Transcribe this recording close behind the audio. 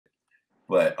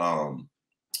But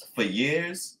for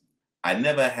years, I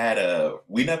never had a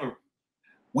we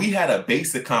had a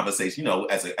basic conversation, you know,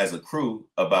 as a crew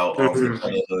about the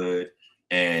Brotherhood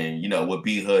and, you know, what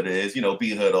B-Hood is, you know,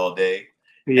 B-Hood all day.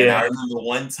 Yeah. And I remember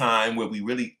one time where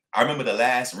I remember the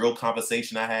last real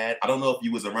conversation I had. I don't know if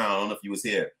you was around, I don't know if you was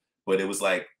here, but it was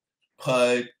like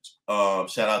Pudge,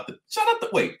 shout out to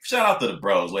the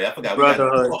bros. Wait, I forgot.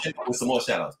 Brotherhood. We got some more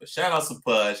shout outs, but shout outs to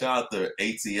Pudge, shout out to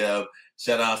ATM,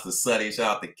 shout outs to Suddy,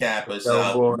 shout out to Kappa, shout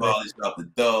out to Molly, shout out to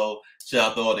Doe,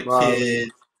 shout out to all the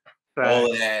kids.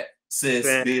 All of that, sis,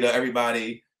 Vita,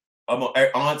 everybody,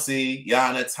 Auntie,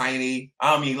 Yana, Tiny.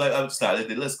 I mean, like, I'm sorry,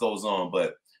 the list goes on,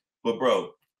 but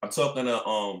bro, I'm talking to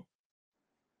all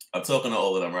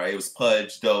of them, right? It was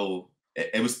Pudge, Doe,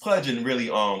 it was Pudge and really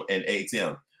and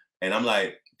ATM, and I'm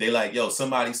like, they like, yo,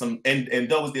 somebody, and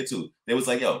Doe was there too. They was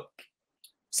like, yo,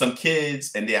 some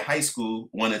kids in their high school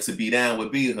wanted to be down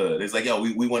with B-Hood. It's like, yo,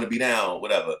 we want to be down,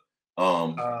 whatever,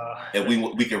 and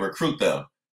we can recruit them.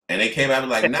 And they came out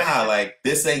like, nah, like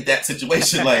this ain't that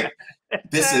situation. Like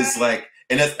this is like,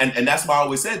 and that's why I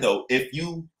always said though, if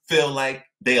you feel like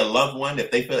they a loved one,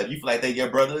 if you feel like they your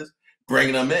brothers,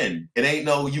 bring them in. It ain't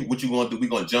what you gonna do. We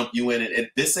gonna jump you in,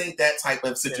 and this ain't that type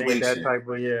of situation. That type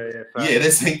of, yeah.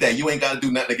 This ain't that. You ain't got to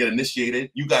do nothing to get initiated.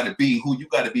 You got to be who you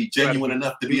got to be, genuine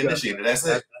enough to be initiated. That's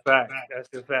it. That's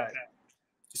the fact.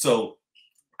 So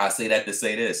I say that to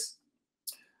say this.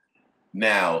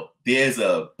 Now, there's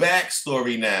a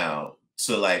backstory now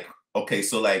to like, okay,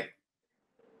 so like,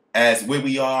 as where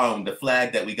we are on the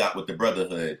flag that we got with the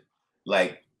Brotherhood,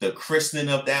 like the christening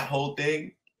of that whole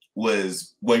thing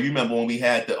was, well, you remember when we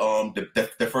had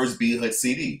the first B-Hood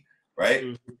CD, right?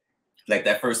 Mm-hmm. Like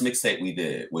that first mixtape we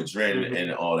did with Dren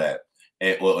and all that,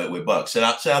 and with Buck. Shout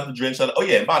out to Dren. Oh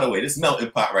yeah, and by the way, this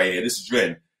melting pot right here, this is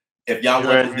Dren. If y'all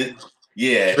want this,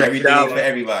 everything for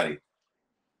everybody.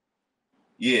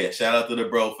 Yeah, shout out to the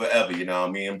bro forever. You know what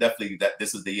I mean?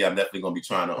 This is the year I'm definitely gonna be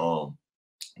trying to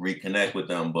reconnect with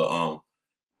them. But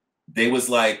they was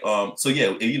like, so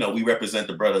yeah, you know, we represent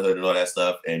the Brotherhood and all that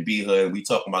stuff, and B-Hood, we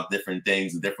talk about different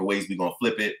things and different ways we're gonna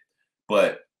flip it.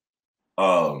 But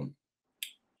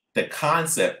the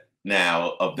concept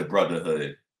now of the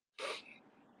Brotherhood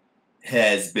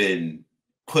has been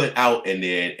put out in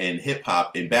there in hip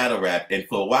hop and battle rap. And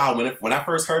for a while, when I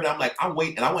first heard it, I'm like, I'm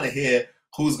waiting, I want to hear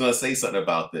who's gonna say something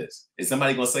about this. Is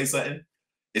somebody gonna say something?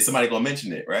 Is somebody gonna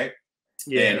mention it, right?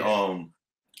 Yeah. And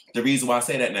the reason why I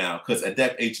say that now, because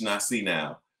Adept H&IC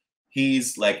now,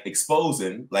 he's like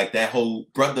exposing like that whole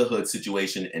Brotherhood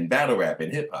situation in battle rap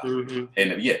and hip hop. Mm-hmm.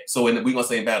 And yeah, so we're gonna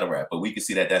say in battle rap, but we can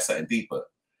see that that's something deeper.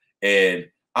 And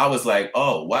I was like,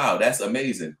 oh wow, that's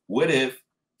amazing. What if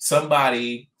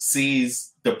somebody sees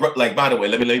like, by the way,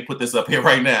 let me put this up here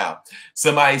right now.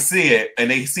 Somebody see it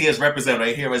and they see us represented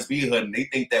right here as B-Hood, and they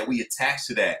think that we attached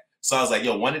to that. So I was like,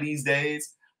 yo, one of these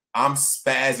days, I'm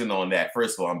spazzing on that.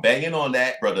 First of all, I'm banging on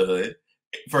that Brotherhood.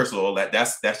 First of all,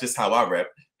 that's just how I rep.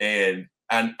 And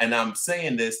I'm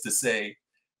saying this to say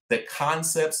the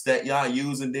concepts that y'all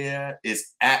using there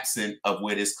is absent of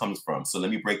where this comes from. So let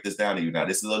me break this down to you now.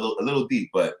 This is a little deep,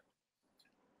 but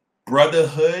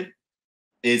Brotherhood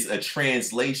is a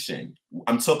translation.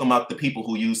 I'm talking about the people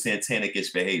who use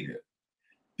satanic-ish behavior.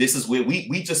 This is where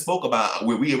we just spoke about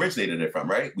where we originated it from,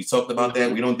 right? We talked about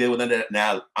that. We don't deal with that.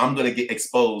 Now I'm gonna get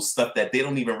exposed stuff that they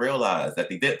don't even realize that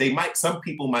they might. Some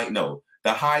people might know.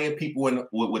 The higher people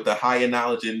with the higher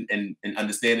knowledge and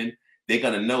understanding, they're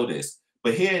gonna know this.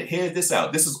 But hear this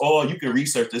out. This is all you can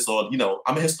research. This all, you know.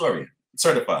 I'm a historian,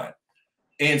 certified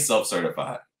and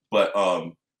self-certified. But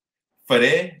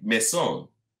frère maison,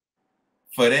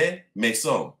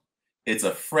 it's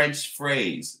a French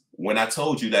phrase. When I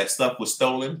told you that stuff was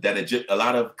stolen, that a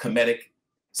lot of Kemetic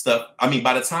stuff. I mean,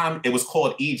 by the time it was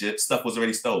called Egypt, stuff was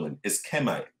already stolen. It's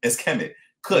Kemet.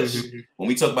 Kush. Mm-hmm. When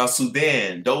we talk about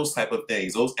Sudan, those type of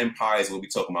things, those empires, we'll be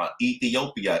talking about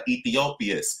Ethiopia,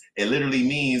 Ethiopias. It literally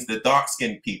means the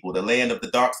dark-skinned people, the land of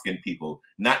the dark-skinned people,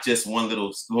 not just one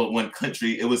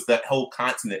country. It was that whole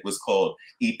continent was called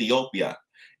Ethiopia.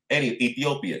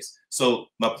 Ethiopias. So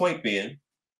my point being,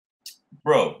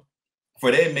 bro,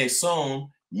 frère maison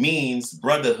means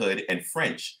brotherhood in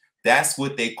French. That's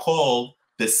what they call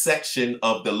the section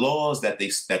of the laws that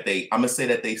they I'm gonna say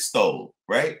that they stole,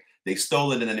 right? They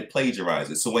stole it and then they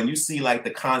plagiarized it. So when you see like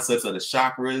the concepts of the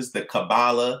chakras, the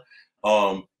Kabbalah,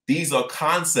 these are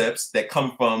concepts that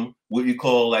come from what you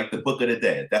call like the Book of the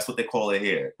Dead. That's what they call it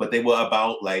here. But they were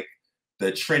about like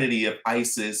the Trinity of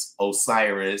Isis,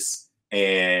 Osiris,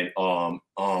 and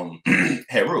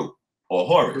Heru or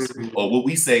Horus, or what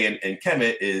we say in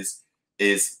Kemet is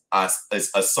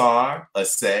Asar,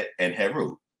 Aset, and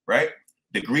Heru, right?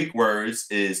 the Greek words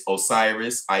is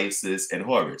Osiris, Isis, and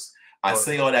Horus. I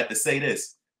say all that to say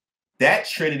this. That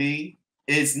Trinity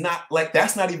is not like,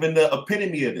 that's not even the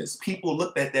epitome of this. People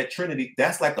looked at that Trinity,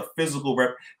 that's like a physical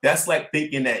that's like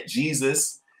thinking that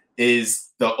Jesus is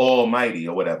the Almighty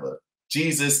or whatever.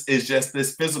 Jesus is just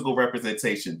this physical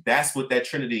representation. That's what that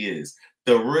Trinity is.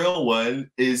 The real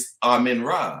one is Amen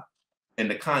Ra in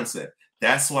the concept.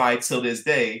 That's why till this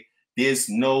day, there's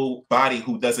nobody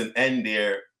who doesn't end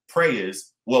their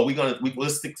prayers. Well, we'll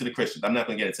stick to the Christians. I'm not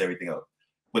gonna get into everything else.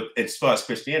 But as far as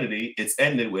Christianity, it's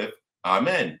ended with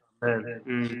Amen.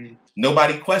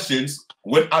 Nobody questions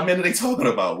what Amen are they talking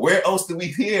about. Where else do we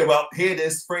hear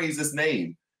this phrase, this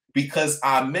name? Because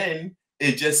Amen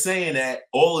is just saying that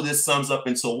all of this sums up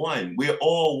into one. We're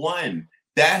all one.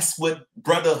 That's what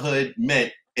brotherhood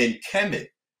meant in Kemet.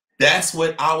 That's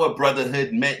what our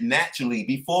brotherhood meant naturally.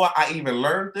 Before I even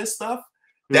learned this stuff,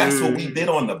 that's what we did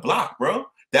on the block, bro.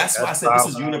 That's why I said this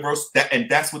is universal. And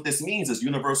that's what this means, is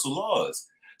universal laws.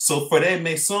 So for their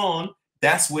Mason,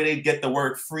 that's where they get the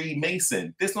word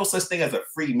Freemason. There's no such thing as a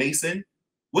Freemason.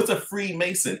 What's a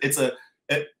Freemason?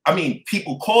 I mean,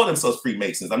 people call themselves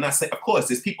Freemasons. I'm not saying, of course,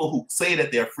 there's people who say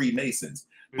that they're Freemasons.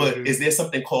 But is there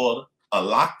something called a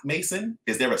locked Mason?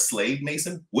 Is there a slave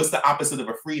Mason? What's the opposite of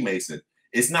a Freemason?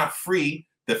 It's not free.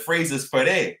 The phrase is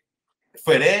frère.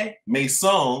 Frère,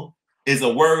 Mason, is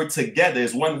a word together.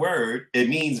 It's one word. It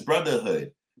means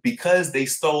brotherhood. Because they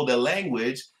stole the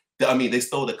language, they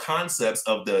stole the concepts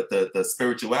of the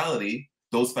spirituality,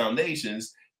 those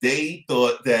foundations. They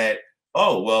thought that,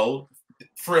 oh, well,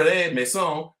 frère,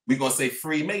 Mason, we're going to say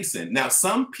Freemason. Now,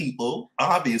 some people,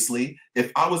 obviously,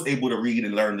 if I was able to read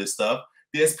and learn this stuff,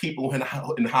 there's people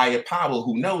in higher power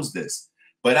who knows this.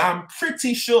 But I'm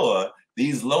pretty sure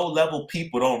these low-level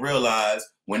people don't realize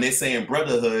when they're saying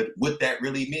brotherhood, what that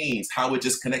really means, how it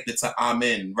just connected to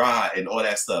Amen, Ra, and all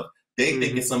that stuff. They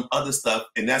think it's some other stuff,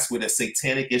 and that's where the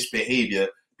satanic-ish behavior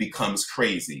becomes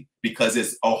crazy, because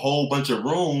there's a whole bunch of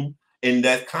room in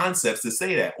that concepts to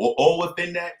say that. Or all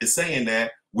within that is saying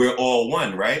that we're all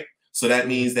one, right? So that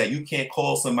means that you can't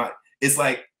call somebody. It's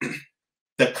like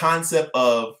the concept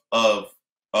of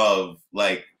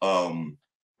like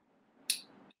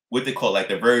what they call like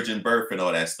the virgin birth and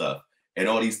all that stuff and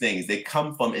all these things. They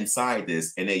come from inside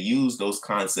this, and they use those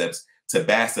concepts to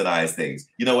bastardize things.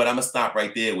 You know what? I'm gonna stop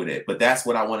right there with it. But that's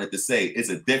what I wanted to say. It's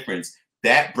a difference.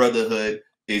 That brotherhood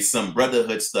is some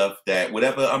brotherhood stuff that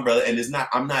whatever umbrella, and it's not,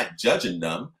 I'm not judging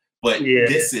them, but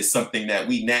this is something that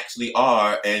we naturally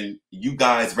are, and you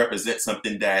guys represent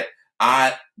something that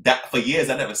for years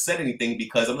I never said anything,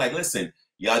 because I'm like, listen,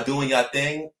 y'all doing y'all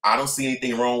thing. I don't see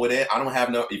anything wrong with it. I don't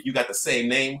have no, if you got the same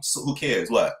name, so who cares?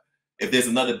 What? If there's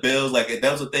another bills, like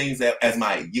those are things that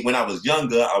when I was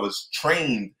younger, I was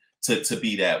trained to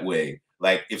be that way.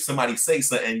 Like if somebody says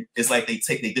something, it's like they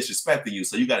disrespecting you,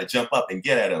 so you got to jump up and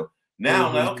get at them. Now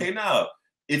I'm like, okay, now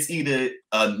it's either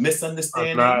a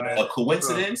misunderstanding, a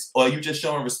coincidence, or you just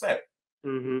showing respect.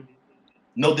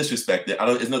 No disrespect.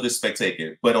 There's no disrespect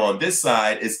taken. But on this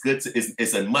side, it's good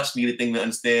it's a much needed thing to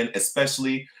understand,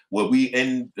 especially where we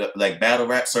in like battle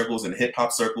rap circles and hip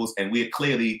hop circles, and we're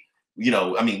clearly, we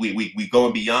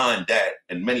going beyond that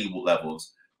in many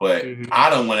levels. But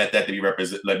I don't want that to be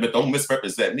represented. Like, don't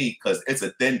misrepresent me, because it's a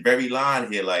thin, very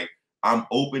line here. Like, I'm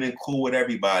open and cool with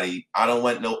everybody. I don't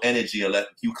want no energy unless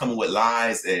you coming with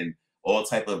lies and all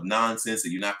type of nonsense,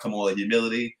 and you're not coming with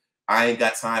humility. I ain't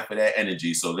got time for that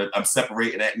energy. So I'm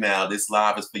separating that now. This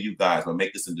live is for you guys. I'm gonna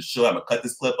make this into short. I'm gonna cut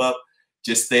this clip up.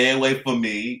 Just stay away from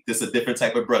me. This is a different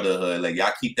type of brotherhood. Like,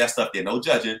 y'all keep that stuff there. No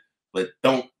judging, but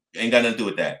ain't got nothing to do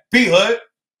with that. Be hood.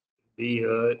 Be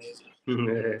hood.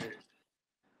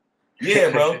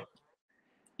 Yeah, bro.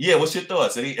 Yeah, what's your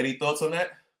thoughts? Any thoughts on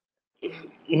that?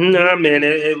 No, man,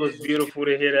 it was beautiful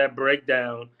to hear that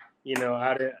breakdown. You know,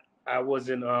 I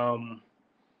wasn't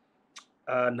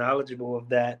knowledgeable of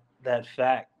that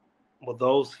fact. Well,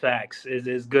 those facts.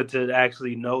 It's good to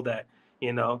actually know that,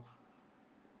 you know,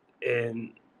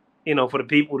 and for the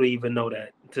people to even know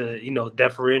that, to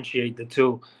differentiate the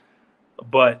two.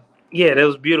 But yeah, that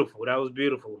was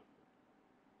beautiful.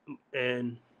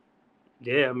 And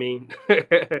yeah, I mean,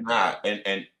 nah,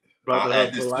 and I'll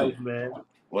add this life, too, man.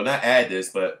 Well, not add this,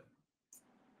 but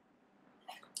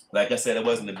like I said, it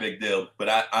wasn't a big deal. But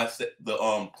I said the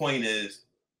point is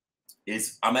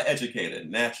I'm an educator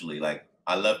naturally. Like,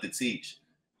 I love to teach,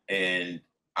 and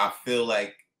I feel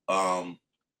like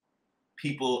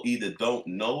people either don't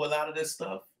know a lot of this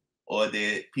stuff, or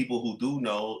they're people who do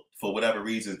know, for whatever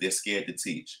reasons, they're scared to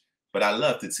teach. But I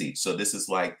love to teach, so this is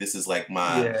like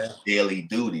my daily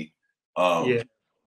duty.